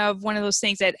is kind of one of those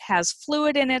things that has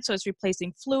fluid in it, so it's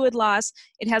replacing fluid loss.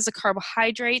 It has the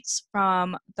carbohydrates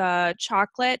from the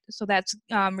chocolate, so that's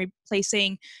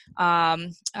replacing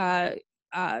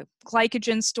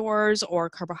glycogen stores or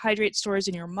carbohydrate stores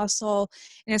in your muscle,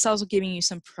 and it's also giving you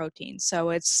some protein. So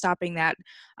it's stopping that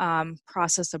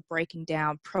process of breaking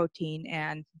down protein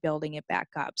and building it back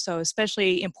up. So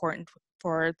especially important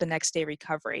for the next day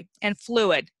recovery. And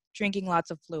fluid, drinking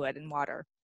lots of fluid and water.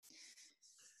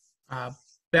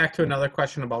 Back to another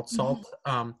question about salt.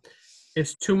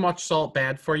 Is too much salt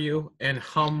bad for you, and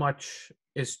how much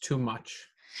is too much?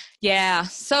 Yeah,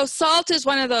 so salt is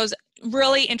one of those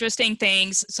really interesting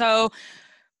things. So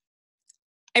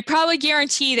I probably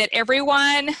guarantee that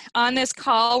everyone on this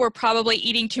call, we're probably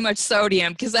eating too much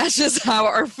sodium because that's just how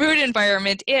our food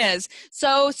environment is.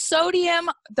 So sodium,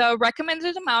 the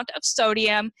recommended amount of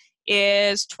sodium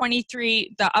is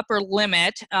 23, the upper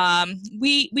limit.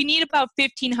 We need about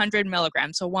 1,500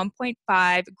 milligrams, so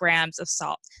 1.5 grams of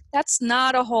salt. That's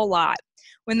not a whole lot.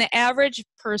 When the average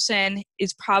person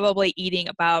is probably eating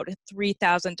about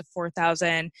 3,000 to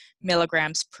 4,000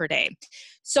 milligrams per day.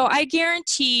 So I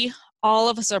guarantee all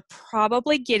of us are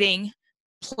probably getting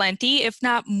plenty, if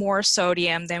not more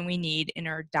sodium than we need in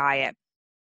our diet.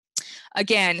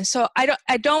 Again, so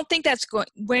I don't think that's going,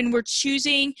 when we're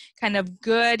choosing kind of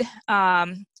good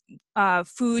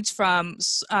foods from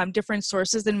different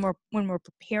sources, and when we're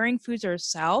preparing foods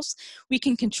ourselves, we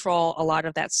can control a lot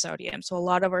of that sodium. So a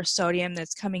lot of our sodium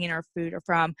that's coming in our food are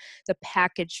from the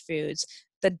packaged foods,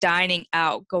 the dining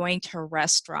out, going to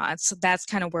restaurants. So that's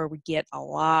kind of where we get a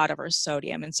lot of our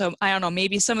sodium. And so I don't know,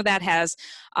 maybe some of that has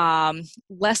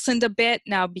lessened a bit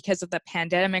now because of the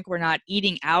pandemic. We're not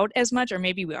eating out as much, or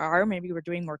maybe we are, maybe we're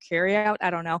doing more carry out,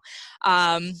 I don't know.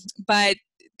 But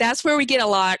that's where we get a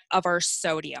lot of our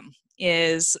sodium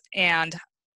is. And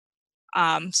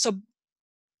so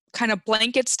kind of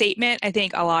blanket statement, I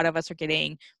think a lot of us are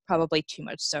getting probably too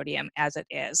much sodium as it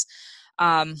is.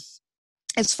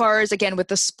 As far as, again, with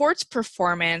the sports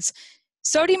performance,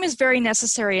 sodium is very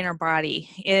necessary in our body.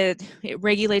 It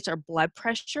regulates our blood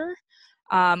pressure.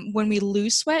 When we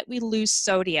lose sweat, we lose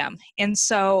sodium. And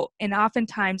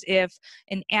oftentimes if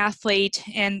an athlete,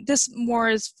 and this more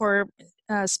is for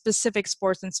specific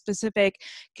sports and specific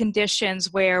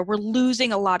conditions where we're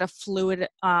losing a lot of fluid,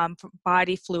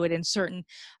 body fluid in certain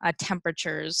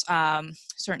temperatures,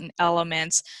 certain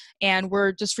elements, and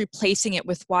we're just replacing it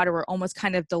with water. We're almost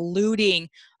kind of diluting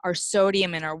our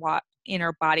sodium in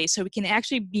our body. So we can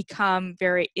actually become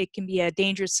it can be a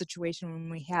dangerous situation when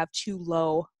we have too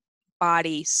low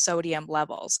body sodium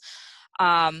levels.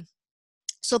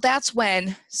 So that's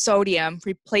when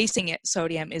replacing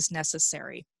sodium is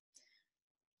necessary.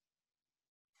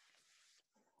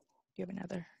 Do you have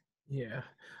another? Yeah.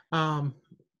 Are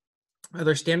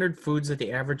there standard foods that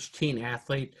the average teen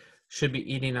athlete should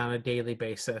be eating on a daily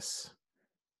basis?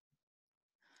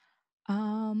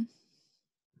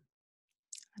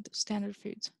 Standard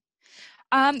foods.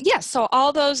 Yes, so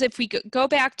all those, if we go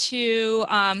back to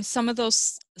some of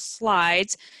those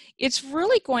slides, it's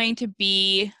really going to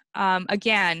be,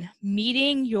 again,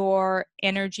 meeting your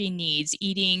energy needs,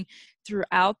 eating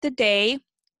throughout the day,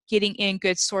 getting in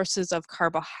good sources of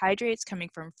carbohydrates coming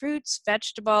from fruits,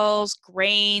 vegetables,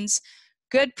 grains,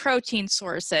 good protein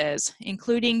sources,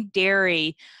 including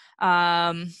dairy,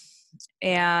 and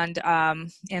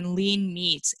lean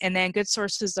meats, and then good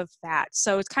sources of fat.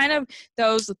 So it's kind of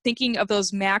thinking of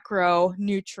those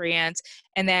macronutrients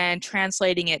and then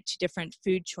translating it to different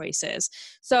food choices.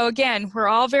 So again, we're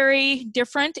all very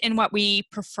different in what we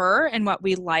prefer and what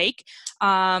we like.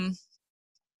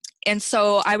 And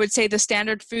so I would say the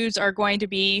standard foods are going to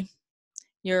be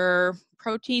your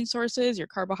protein sources, your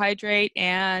carbohydrate,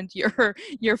 and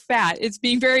your fat. It's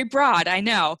being very broad, I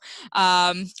know.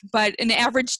 But an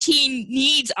average teen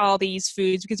needs all these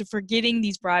foods, because if we're getting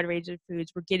these broad range of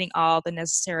foods, we're getting all the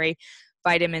necessary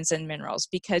vitamins and minerals,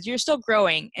 because you're still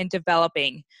growing and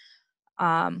developing.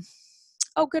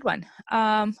 Oh, good one.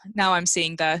 Now I'm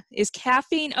seeing is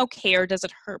caffeine okay, or does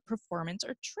it hurt performance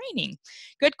or training?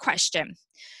 Good question.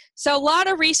 So a lot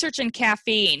of research in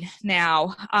caffeine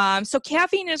now. So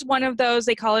caffeine is one of those,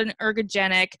 they call it an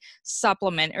ergogenic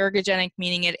supplement. Ergogenic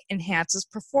meaning it enhances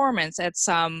performance at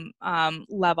some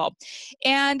level.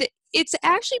 And it's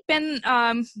actually been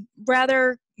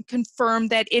rather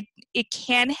confirmed that it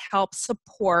can help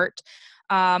support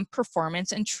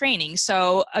performance and training.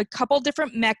 So a couple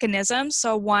different mechanisms.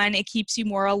 So one, it keeps you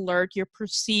more alert. Your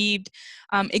perceived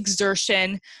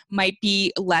exertion might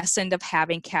be lessened of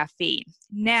having caffeine.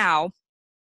 Now,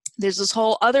 there's this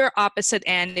whole other opposite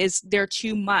end, is there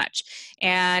too much?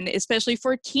 And especially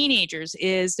for teenagers,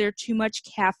 is there too much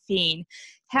caffeine?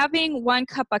 Having 1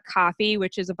 cup of coffee,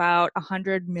 which is about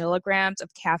 100 milligrams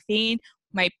of caffeine,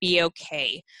 might be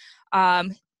okay. What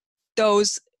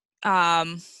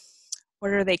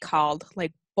are they called?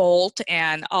 Like Bolt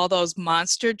and all those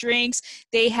monster drinks,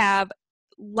 they have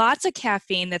lots of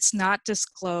caffeine that's not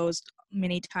disclosed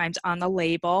many times on the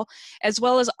label, as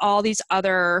well as all these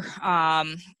other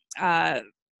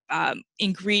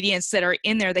ingredients that are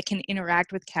in there that can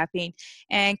interact with caffeine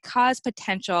and cause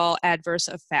potential adverse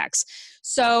effects.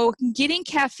 So getting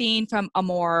caffeine from a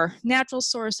more natural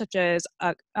source, such as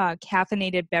a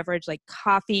caffeinated beverage like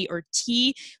coffee or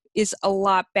tea, is a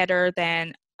lot better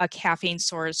than a caffeine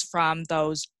source from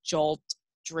those Jolt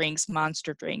drinks,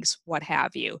 monster drinks, what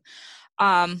have you.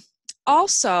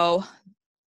 Also,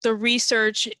 the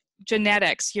research,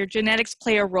 genetics, your genetics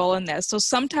play a role in this. So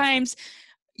sometimes,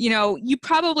 you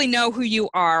probably know who you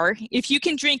are. If you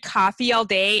can drink coffee all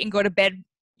day and go to bed,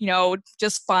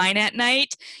 just fine at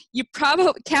night,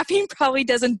 caffeine probably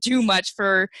doesn't do much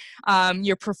for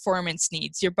your performance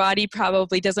needs. Your body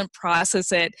probably doesn't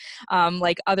process it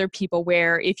like other people,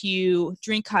 where if you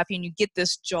drink coffee and you get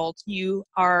this jolt, you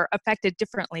are affected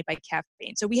differently by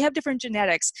caffeine. So we have different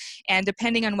genetics, and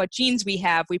depending on what genes we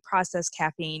have, we process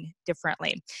caffeine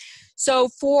differently. So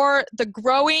for the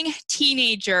growing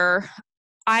teenager,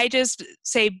 I just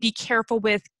say be careful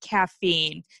with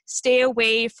caffeine. Stay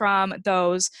away from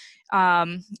those.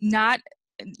 The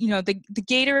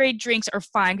Gatorade drinks are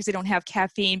fine because they don't have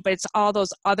caffeine, but it's all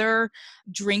those other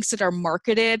drinks that are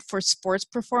marketed for sports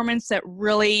performance that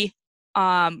really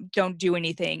don't do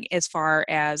anything, as far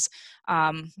as,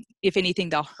 if anything,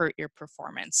 they'll hurt your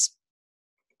performance.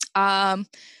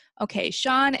 Okay,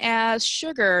 Sean asks,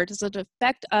 sugar, does it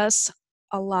affect us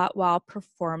a lot while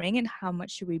performing, and how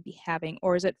much should we be having,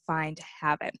 or is it fine to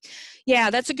have it? Yeah,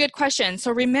 that's a good question.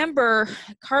 So remember,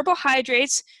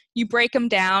 carbohydrates, you break them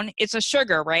down, it's a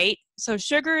sugar, right? So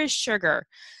sugar is sugar.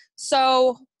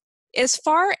 So as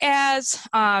far as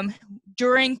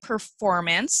during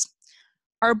performance,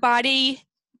 our body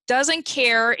doesn't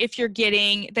care if you're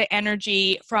getting the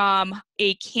energy from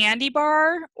a candy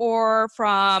bar or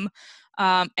from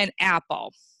an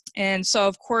apple. And so,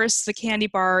 of course, the candy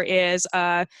bar is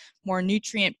a more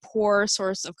nutrient-poor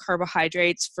source of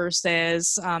carbohydrates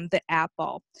versus the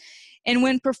apple. And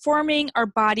when performing, our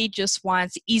body just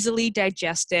wants easily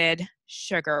digested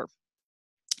sugar.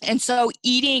 And so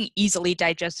eating easily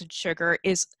digested sugar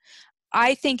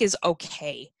I think is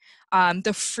okay.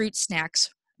 The fruit snacks,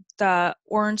 the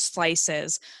orange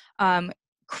slices,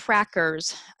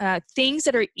 crackers, things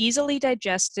that are easily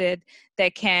digested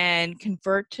that can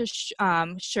convert to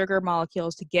sugar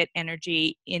molecules to get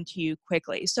energy into you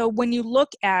quickly. So when you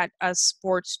look at a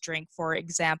sports drink, for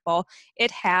example,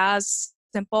 it has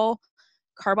simple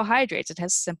carbohydrates, it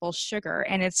has simple sugar,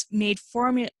 and it's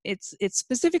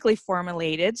specifically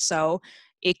formulated so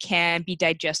it can be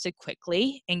digested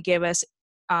quickly and give us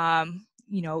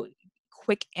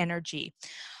quick energy.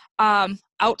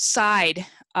 Outside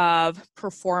of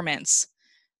performance,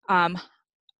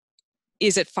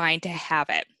 is it fine to have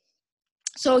it?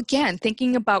 So again,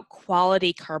 thinking about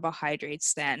quality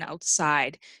carbohydrates then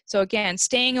outside. So again,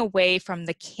 staying away from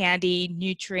the candy,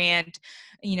 nutrient,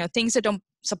 things that don't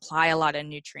supply a lot of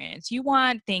nutrients. You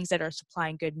want things that are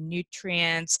supplying good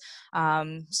nutrients.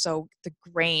 So the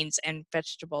grains and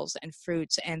vegetables and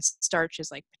fruits and starches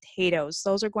like potatoes,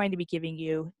 those are going to be giving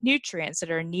you nutrients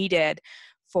that are needed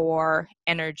for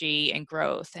energy and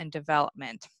growth and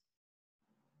development.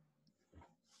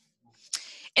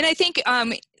 And I think,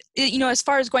 as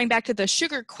far as going back to the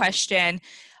sugar question,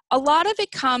 a lot of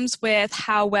it comes with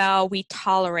how well we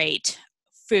tolerate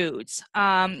foods.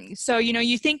 So,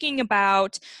 you're thinking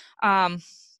about,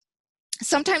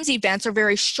 sometimes events are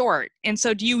very short. And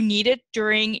so do you need it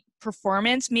during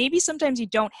performance? Maybe sometimes you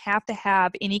don't have to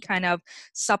have any kind of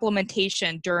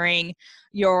supplementation during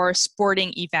your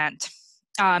sporting event.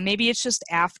 Maybe it's just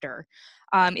after.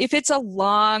 If it's a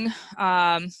long,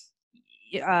 I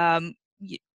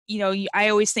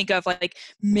always think of like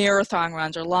marathon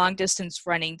runs or long distance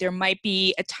running. There might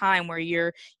be a time where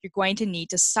you're going to need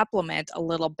to supplement a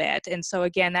little bit. And so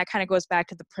again, that kind of goes back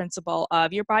to the principle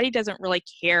of your body doesn't really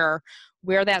care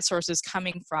where that source is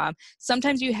coming from.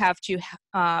 Sometimes you have to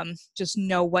just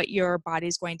know what your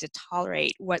body's going to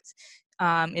tolerate, what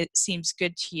it seems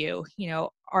good to you.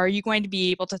 Are you going to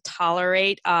be able to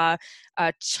tolerate a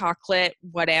chocolate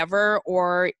whatever,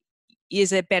 or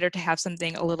is it better to have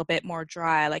something a little bit more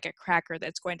dry, like a cracker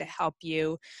that's going to help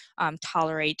you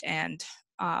tolerate and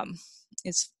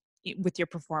is with your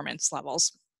performance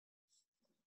levels?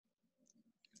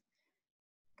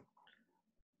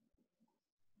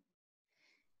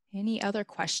 Any other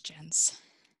questions?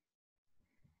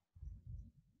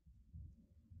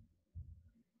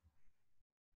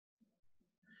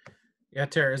 Yeah,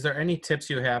 Tara, is there any tips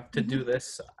you have to do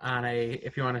this on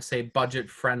if you want to say budget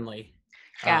friendly?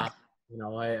 Yeah.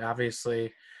 I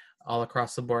obviously all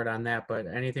across the board on that, but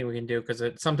anything we can do, because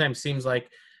it sometimes seems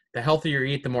like the healthier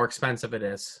you eat, the more expensive it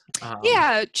is.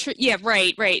 Yeah,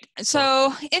 right.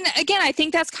 So, and again, I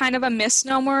think that's kind of a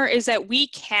misnomer, is that we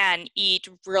can eat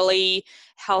really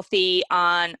healthy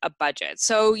on a budget.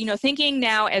 So, thinking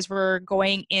now as we're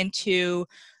going into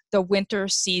the winter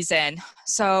season.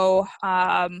 So,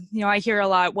 I hear a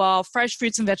lot, well, fresh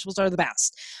fruits and vegetables are the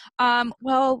best.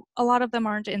 Well, a lot of them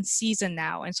aren't in season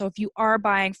now. And so if you are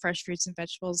buying fresh fruits and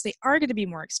vegetables, they are going to be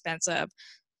more expensive.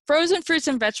 Frozen fruits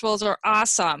and vegetables are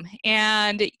awesome,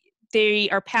 and they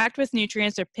are packed with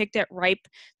nutrients. They're picked at ripe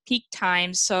peak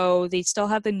times, so they still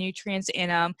have the nutrients in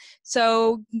them.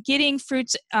 So getting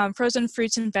frozen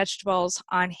fruits and vegetables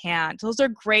on hand, those are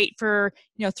great for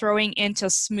throwing into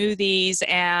smoothies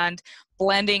and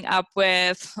blending up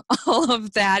with all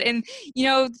of that. And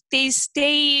they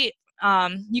stay.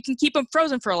 You can keep them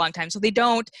frozen for a long time, so they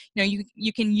don't.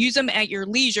 You can use them at your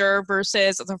leisure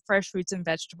versus the fresh fruits and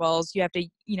vegetables. You have to,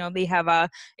 they have a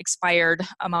expired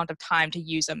amount of time to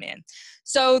use them in.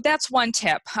 So that's one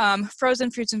tip. Frozen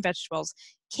fruits and vegetables,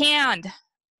 canned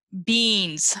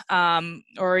beans,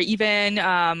 or even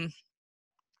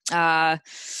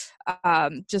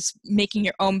just making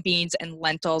your own beans and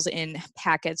lentils in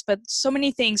packets. But so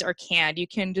many things are canned. You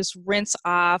can just rinse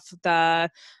off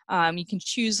you can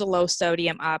choose the low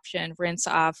sodium option, rinse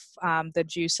off the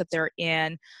juice that they're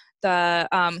in. The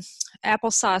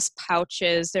applesauce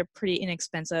pouches, they're pretty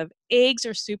inexpensive. Eggs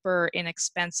are super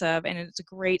inexpensive, and it's a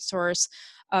great source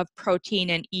of protein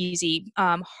and easy.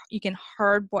 You can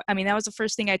hard boil. That was the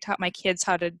first thing I taught my kids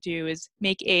how to do, is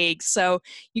make eggs. So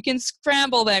you can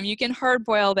scramble them, you can hard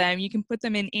boil them, you can put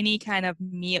them in any kind of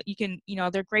meal. You can,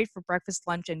 they're great for breakfast,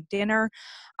 lunch, and dinner.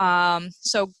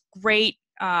 So great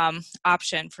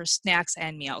option for snacks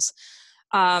and meals.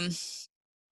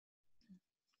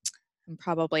 I'm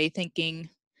probably thinking,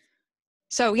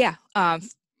 so yeah,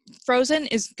 frozen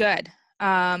is good.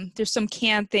 There's some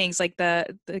canned things like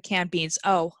the canned beans.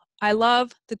 Oh, I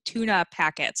love the tuna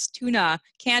packets.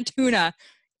 Canned tuna,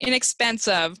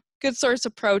 inexpensive, good source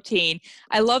of protein.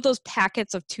 I love those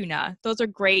packets of tuna. Those are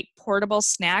great portable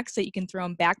snacks that you can throw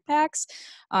in backpacks,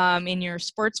 in your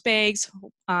sports bags,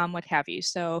 what have you.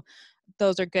 So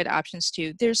those are good options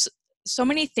too. There's so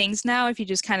many things now, if you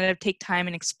just kind of take time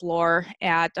and explore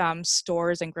at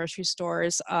stores and grocery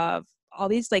stores, of all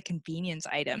these like convenience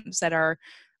items that are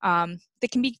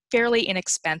that can be fairly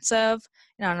inexpensive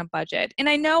and on a budget. And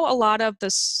I know a lot of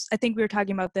this, I think we were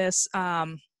talking about this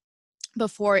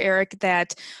before, Eric,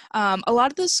 that a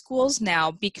lot of the schools now,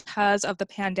 because of the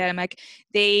pandemic,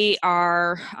 they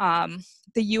are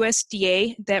the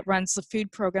USDA that runs the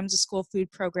food programs, the school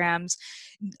food programs.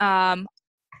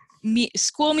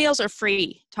 School meals are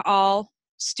free to all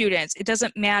students. It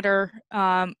doesn't matter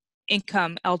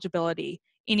income eligibility.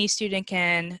 Any student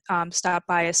can stop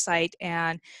by a site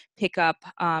and pick up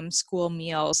school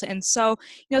meals. And so,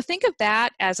 think of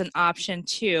that as an option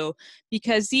too,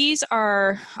 because these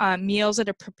are meals that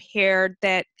are prepared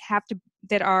that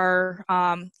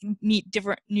meet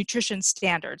different nutrition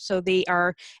standards. So they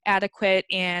are adequate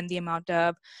in the amount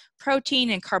of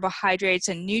protein and carbohydrates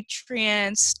and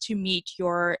nutrients to meet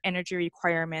your energy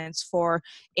requirements for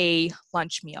a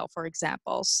lunch meal, for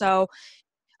example. So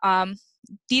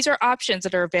these are options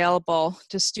that are available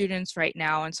to students right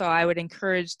now. And so I would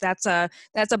encourage, that's a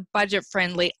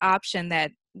budget-friendly option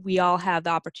that we all have the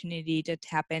opportunity to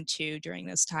tap into during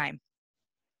this time.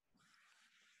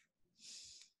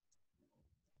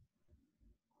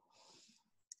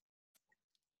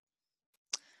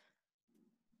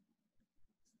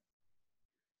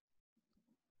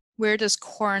 Where does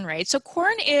corn rate? So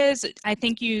corn is, I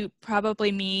think you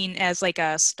probably mean as like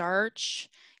a starch.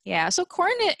 Yeah, so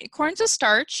corn's a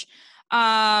starch.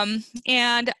 And,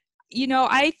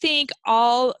 I think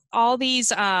all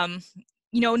these,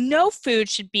 no food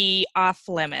should be off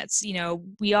limits.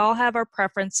 We all have our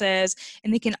preferences,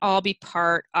 and they can all be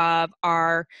part of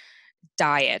our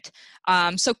diet.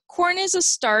 So corn is a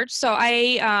starch. So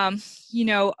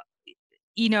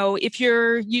if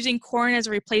you're using corn as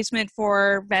a replacement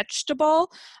for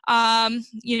vegetable,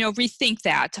 rethink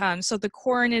that. So the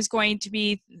corn is going to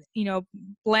be,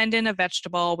 blend in a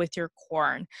vegetable with your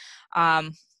corn.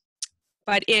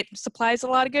 But it supplies a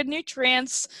lot of good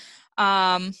nutrients.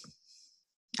 I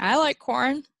like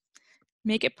corn.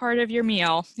 Make it part of your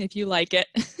meal if you like it.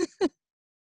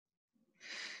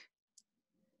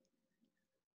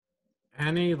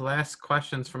 Any last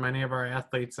questions from any of our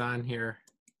athletes on here?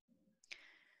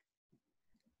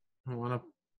 I don't want to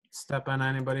step on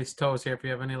anybody's toes here if you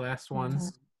have any last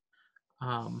ones.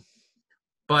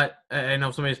 But I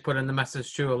know somebody's put in the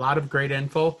message too. A lot of great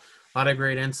info, a lot of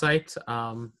great insight.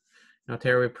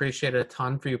 Tara, we appreciate it a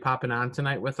ton for you popping on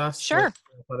tonight with us. Sure. With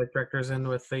the athletic directors and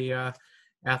with the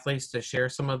athletes to share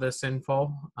some of this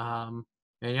info. And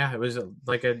yeah, it was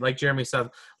like Jeremy said,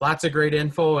 lots of great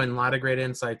info and a lot of great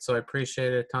insights. So I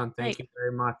appreciate it a ton. Thank you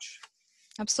very much.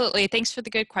 Absolutely. Thanks for the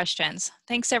good questions.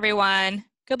 Thanks, everyone.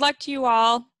 Good luck to you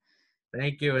all.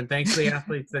 Thank you. And thanks to the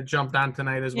athletes that jumped on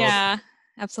tonight as well. Yeah,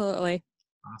 absolutely.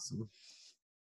 Awesome.